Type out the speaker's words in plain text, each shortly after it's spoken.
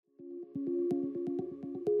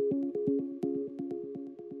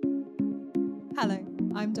Hello,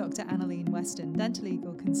 I'm Dr. Annalene Weston, dental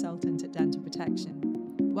legal consultant at Dental Protection.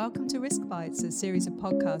 Welcome to Risk Bites, a series of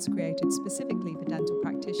podcasts created specifically for dental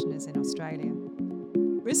practitioners in Australia.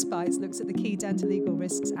 Risk Bites looks at the key dental legal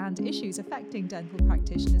risks and issues affecting dental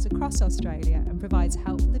practitioners across Australia and provides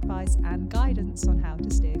helpful advice and guidance on how to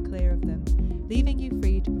steer clear of them, leaving you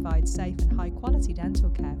free to provide safe and high-quality dental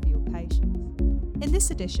care for your patients. In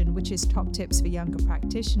this edition, which is top tips for younger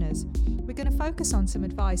practitioners, we're going to focus on some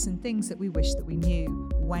advice and things that we wish that we knew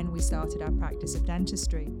when we started our practice of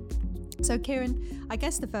dentistry. So Kieran, I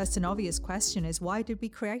guess the first and obvious question is, why did we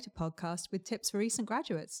create a podcast with tips for recent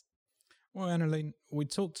graduates? Well, Annalene, we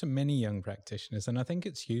talk to many young practitioners, and I think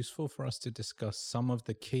it's useful for us to discuss some of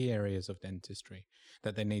the key areas of dentistry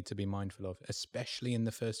that they need to be mindful of, especially in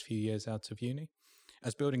the first few years out of uni,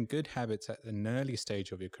 as building good habits at an early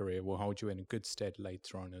stage of your career will hold you in good stead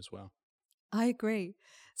later on as well. I agree.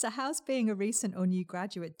 So how's being a recent or new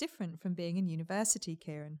graduate different from being in university,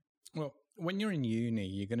 Kieran? Well, when you're in uni,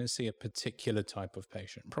 you're going to see a particular type of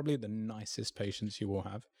patient, probably the nicest patients you will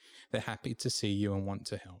have. They're happy to see you and want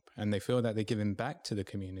to help, and they feel that they're giving back to the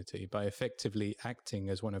community by effectively acting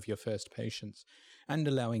as one of your first patients and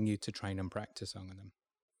allowing you to train and practice on them.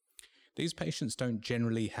 These patients don't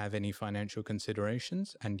generally have any financial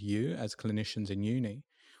considerations, and you, as clinicians in uni,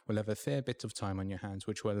 will have a fair bit of time on your hands,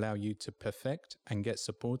 which will allow you to perfect and get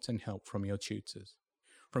support and help from your tutors.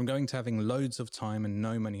 From going to having loads of time and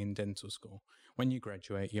no money in dental school, when you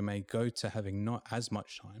graduate, you may go to having not as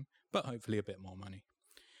much time, but hopefully a bit more money.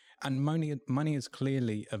 And money is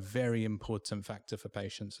clearly a very important factor for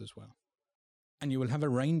patients as well. And you will have a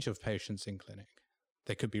range of patients in clinic.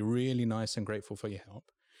 They could be really nice and grateful for your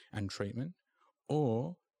help and treatment,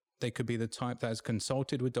 or they could be the type that has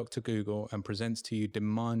consulted with Dr. Google and presents to you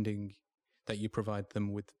demanding that you provide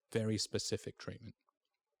them with very specific treatment.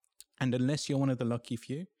 And unless you're one of the lucky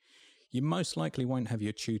few, you most likely won't have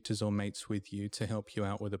your tutors or mates with you to help you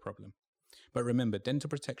out with a problem. But remember, Dental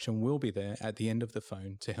Protection will be there at the end of the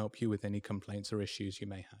phone to help you with any complaints or issues you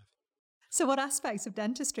may have. So what aspects of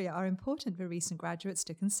dentistry are important for recent graduates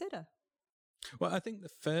to consider? Well, I think the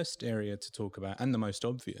first area to talk about, and the most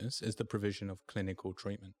obvious, is the provision of clinical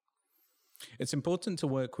treatment. It's important to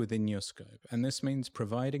work within your scope, and this means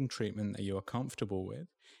providing treatment that you are comfortable with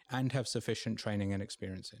and have sufficient training and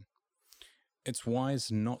experience in. It's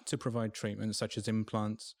wise not to provide treatment such as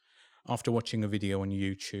implants after watching a video on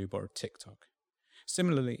YouTube or TikTok.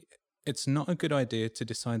 Similarly, it's not a good idea to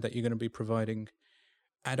decide that you're going to be providing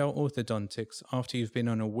adult orthodontics after you've been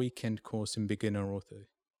on a weekend course in beginner ortho.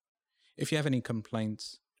 If you have any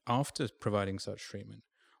complaints after providing such treatment,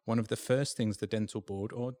 one of the first things the dental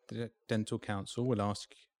board or the dental council will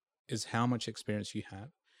ask is how much experience you have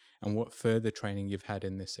and what further training you've had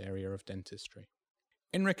in this area of dentistry.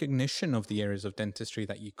 In recognition of the areas of dentistry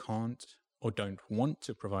that you can't or don't want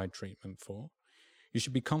to provide treatment for, you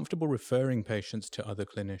should be comfortable referring patients to other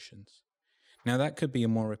clinicians. Now, that could be a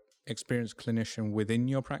more experienced clinician within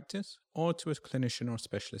your practice or to a clinician or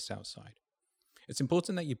specialist outside. It's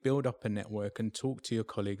important that you build up a network and talk to your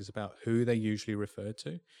colleagues about who they usually refer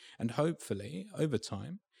to, and hopefully, over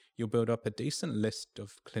time, you'll build up a decent list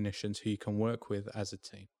of clinicians who you can work with as a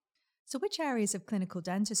team. So which areas of clinical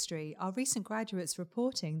dentistry are recent graduates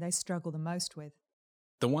reporting they struggle the most with?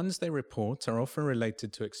 The ones they report are often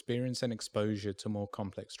related to experience and exposure to more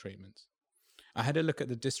complex treatments. I had a look at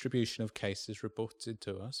the distribution of cases reported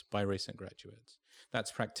to us by recent graduates.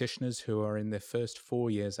 That's practitioners who are in their first 4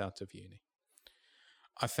 years out of uni.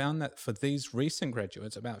 I found that for these recent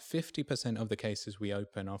graduates, about 50% of the cases we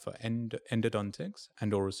open are for endodontics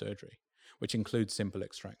and oral surgery, which includes simple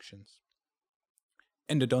extractions.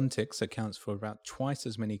 Endodontics accounts for about twice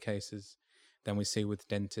as many cases than we see with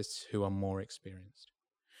dentists who are more experienced.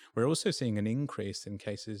 We're also seeing an increase in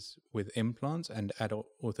cases with implants and adult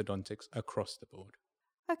orthodontics across the board.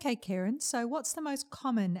 Okay, Kieran, so what's the most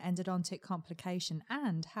common endodontic complication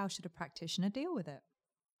and how should a practitioner deal with it?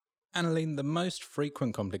 Annalene, the most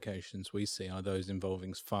frequent complications we see are those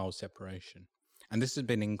involving file separation, and this has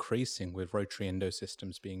been increasing with rotary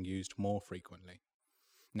endosystems being used more frequently.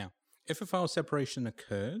 Now, if a file separation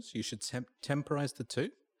occurs, you should temporize the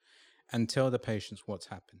tooth and tell the patient what's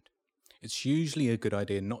happened. It's usually a good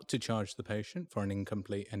idea not to charge the patient for an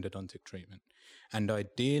incomplete endodontic treatment, and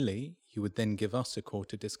ideally, you would then give us a call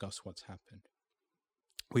to discuss what's happened.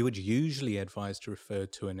 We would usually advise to refer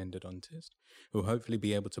to an endodontist who will hopefully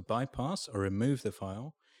be able to bypass or remove the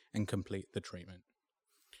file and complete the treatment.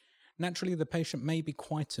 Naturally, the patient may be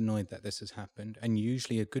quite annoyed that this has happened, and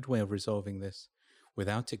usually a good way of resolving this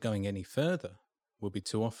without it going any further will be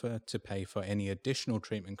to offer to pay for any additional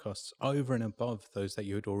treatment costs over and above those that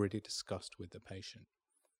you had already discussed with the patient.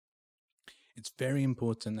 It's very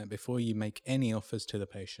important that before you make any offers to the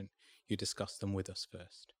patient, you discuss them with us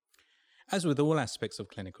first. As with all aspects of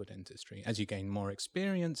clinical dentistry, as you gain more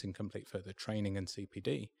experience and complete further training and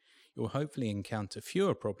CPD, you will hopefully encounter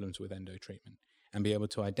fewer problems with endo treatment and be able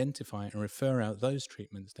to identify and refer out those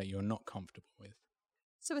treatments that you're not comfortable with.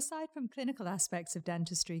 So aside from clinical aspects of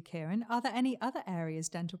dentistry, Kieran, are there any other areas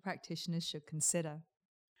dental practitioners should consider?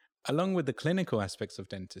 Along with the clinical aspects of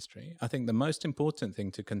dentistry, I think the most important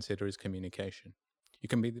thing to consider is communication. You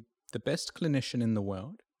can be the best clinician in the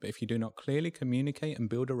world, but if you do not clearly communicate and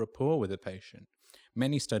build a rapport with a patient,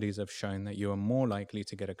 many studies have shown that you are more likely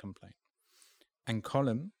to get a complaint. And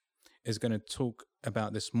Colin is going to talk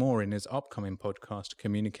about this more in his upcoming podcast,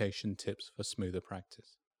 Communication Tips for Smoother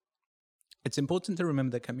Practice. It's important to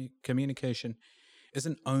remember that communication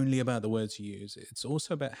isn't only about the words you use, it's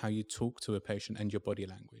also about how you talk to a patient and your body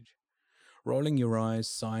language. Rolling your eyes,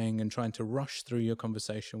 sighing, and trying to rush through your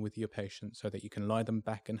conversation with your patient so that you can lie them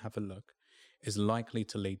back and have a look is likely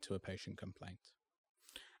to lead to a patient complaint.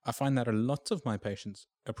 I find that a lot of my patients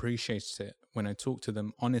appreciate it when I talk to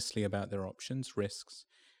them honestly about their options, risks,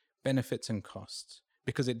 benefits, and costs,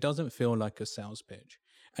 because it doesn't feel like a sales pitch.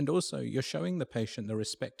 And also, you're showing the patient the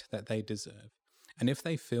respect that they deserve. And if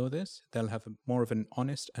they feel this, they'll have more of an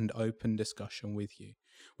honest and open discussion with you,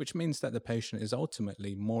 which means that the patient is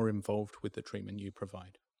ultimately more involved with the treatment you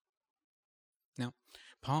provide. Now,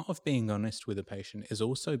 part of being honest with a patient is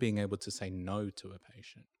also being able to say no to a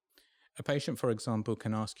patient. A patient, for example,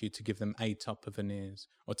 can ask you to give them 8 upper veneers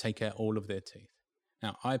or take out all of their teeth.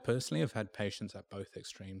 Now, I personally have had patients at both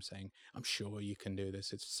extremes saying, I'm sure you can do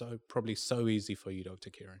this. It's probably so easy for you, Dr.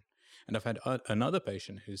 Kieran. And I've had another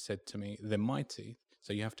patient who said to me, they're my teeth,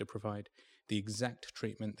 so you have to provide the exact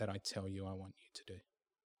treatment that I tell you I want you to do.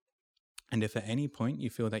 And if at any point you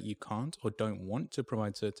feel that you can't or don't want to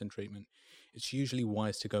provide certain treatment, it's usually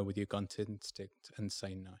wise to go with your gut instinct and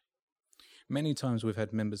say no. Many times we've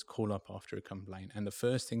had members call up after a complaint, and the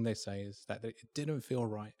first thing they say is that it didn't feel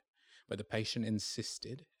right, but the patient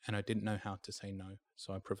insisted and I didn't know how to say no,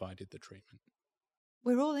 so I provided the treatment.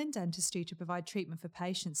 We're all in dentistry to provide treatment for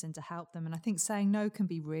patients and to help them, and I think saying no can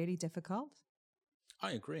be really difficult.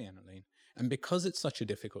 I agree, Annalene. And because it's such a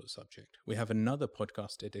difficult subject, we have another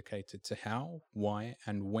podcast dedicated to how, why,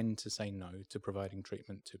 and when to say no to providing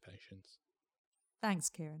treatment to patients. Thanks,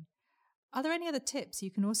 Kieran. Are there any other tips you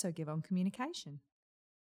can also give on communication?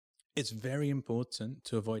 It's very important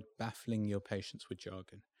to avoid baffling your patients with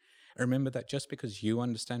jargon. Remember that just because you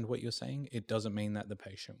understand what you're saying, it doesn't mean that the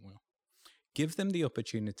patient will. Give them the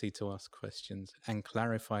opportunity to ask questions and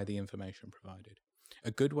clarify the information provided.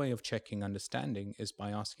 A good way of checking understanding is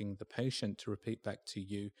by asking the patient to repeat back to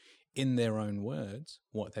you in their own words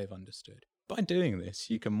what they've understood. By doing this,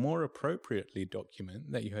 you can more appropriately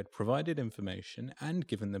document that you had provided information and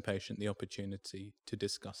given the patient the opportunity to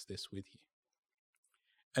discuss this with you.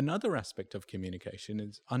 Another aspect of communication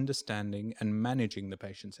is understanding and managing the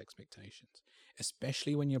patient's expectations,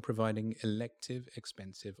 especially when you're providing elective,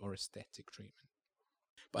 expensive, or aesthetic treatment.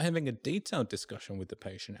 By having a detailed discussion with the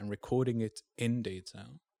patient and recording it in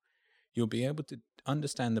detail, you'll be able to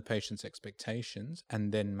understand the patient's expectations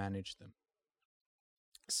and then manage them.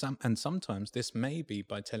 Sometimes this may be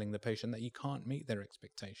by telling the patient that you can't meet their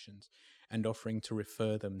expectations and offering to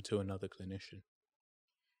refer them to another clinician.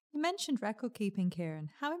 You mentioned record keeping,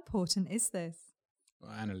 Kieran. How important is this?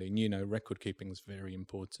 Well, Annalene, record keeping is very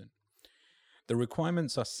important. The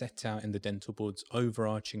requirements are set out in the Dental Board's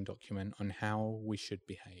overarching document on how we should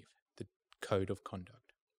behave, the Code of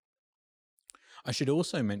Conduct. I should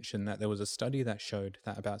also mention that there was a study that showed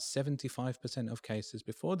that about 75% of cases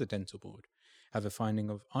before the Dental Board have a finding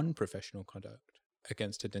of unprofessional conduct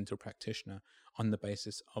against a dental practitioner on the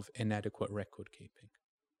basis of inadequate record keeping.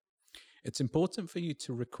 It's important for you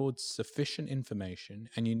to record sufficient information,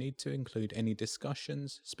 and you need to include any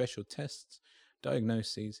discussions, special tests,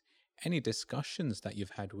 diagnoses, any discussions that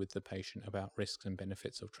you've had with the patient about risks and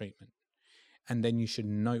benefits of treatment. And then you should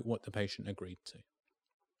note what the patient agreed to.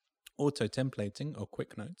 Auto-templating, or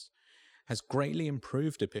quick notes, has greatly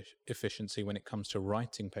improved efficiency when it comes to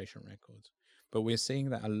writing patient records, but we're seeing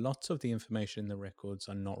that a lot of the information in the records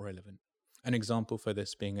are not relevant. An example for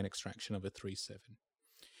this being an extraction of a 3-7.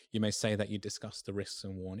 You may say that you discussed the risks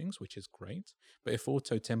and warnings, which is great, but if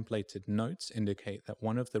auto-templated notes indicate that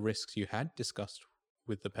one of the risks you had discussed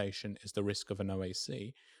with the patient is the risk of an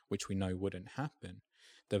OAC, which we know wouldn't happen,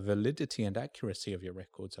 the validity and accuracy of your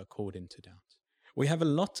records are called into doubt. We have a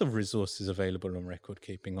lot of resources available on record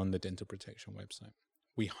keeping on the Dental Protection website.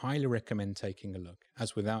 We highly recommend taking a look,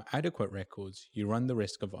 as without adequate records, you run the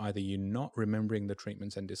risk of either you not remembering the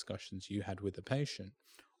treatments and discussions you had with the patient,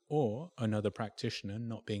 or another practitioner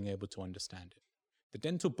not being able to understand it. The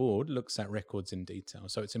dental board looks at records in detail,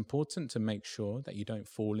 so it's important to make sure that you don't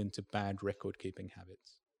fall into bad record-keeping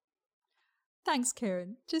habits. Thanks,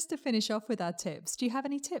 Kieran. Just to finish off with our tips, do you have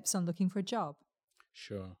any tips on looking for a job?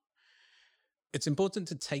 Sure. It's important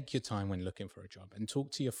to take your time when looking for a job and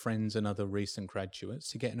talk to your friends and other recent graduates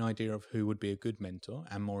to get an idea of who would be a good mentor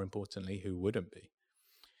and, more importantly, who wouldn't be.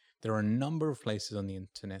 There are a number of places on the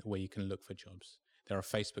internet where you can look for jobs. There are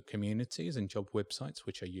Facebook communities and job websites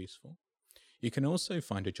which are useful. You can also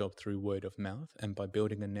find a job through word of mouth and by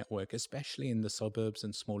building a network, especially in the suburbs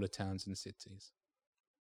and smaller towns and cities.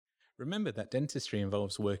 Remember that dentistry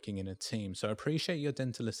involves working in a team, so appreciate your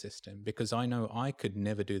dental assistant because I know I could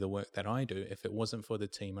never do the work that I do if it wasn't for the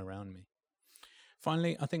team around me.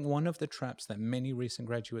 Finally, I think one of the traps that many recent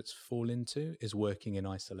graduates fall into is working in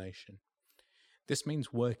isolation. This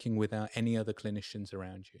means working without any other clinicians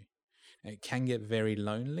around you. It can get very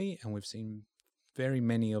lonely, and we've seen very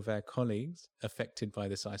many of our colleagues affected by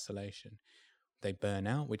this isolation. They burn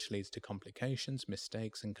out, which leads to complications,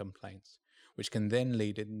 mistakes, and complaints, which can then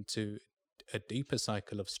lead into a deeper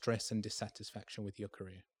cycle of stress and dissatisfaction with your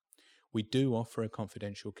career. We do offer a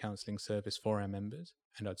confidential counselling service for our members,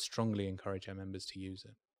 and I'd strongly encourage our members to use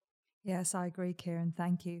it. Yes, I agree, Kieran.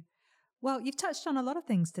 Thank you. Well, you've touched on a lot of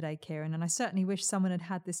things today, Kieran, and I certainly wish someone had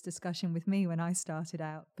had this discussion with me when I started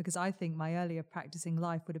out, because I think my earlier practicing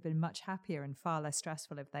life would have been much happier and far less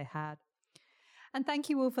stressful if they had. And thank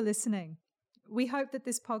you all for listening. We hope that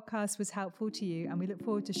this podcast was helpful to you, and we look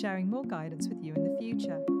forward to sharing more guidance with you in the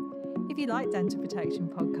future. If you like Dental Protection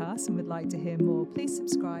Podcasts and would like to hear more, please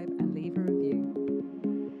subscribe and leave a review.